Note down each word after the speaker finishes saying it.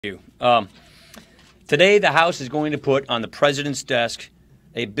you. Today, the House is going to put on the president's desk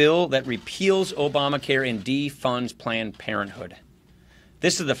a bill that repeals Obamacare and defunds Planned Parenthood.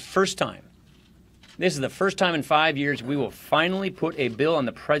 This is the first time in 5 years we will finally put a bill on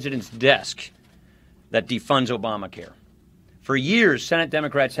the president's desk that defunds Obamacare. For years, Senate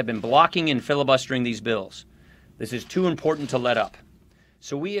Democrats have been blocking and filibustering these bills. This is too important to let up.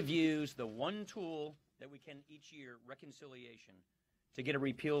 So we have used the one tool that we can each year, reconciliation, to get a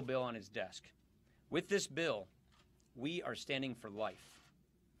repeal bill on his desk. With this bill, we are standing for life.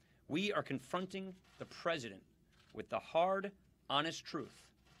 We are confronting the president with the hard, honest truth.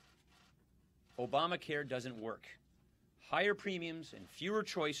 Obamacare doesn't work. Higher premiums and fewer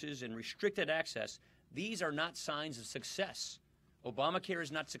choices and restricted access, these are not signs of success. Obamacare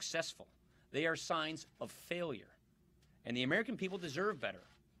is not successful. They are signs of failure. And the American people deserve better.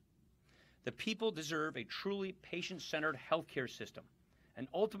 The people deserve a truly patient-centered health care system. And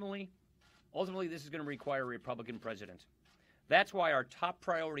ultimately, this is going to require a Republican president. That's why our top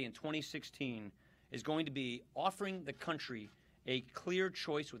priority in 2016 is going to be offering the country a clear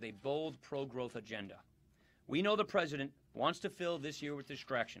choice with a bold pro-growth agenda. We know the president wants to fill this year with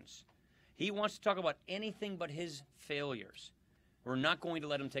distractions. He wants to talk about anything but his failures. We're not going to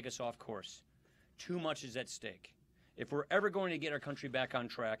let him take us off course. Too much is at stake. If we're ever going to get our country back on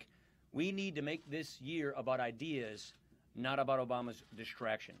track, we need to make this year about ideas, not about Obama's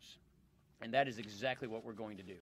distractions. And that is exactly what we're going to do.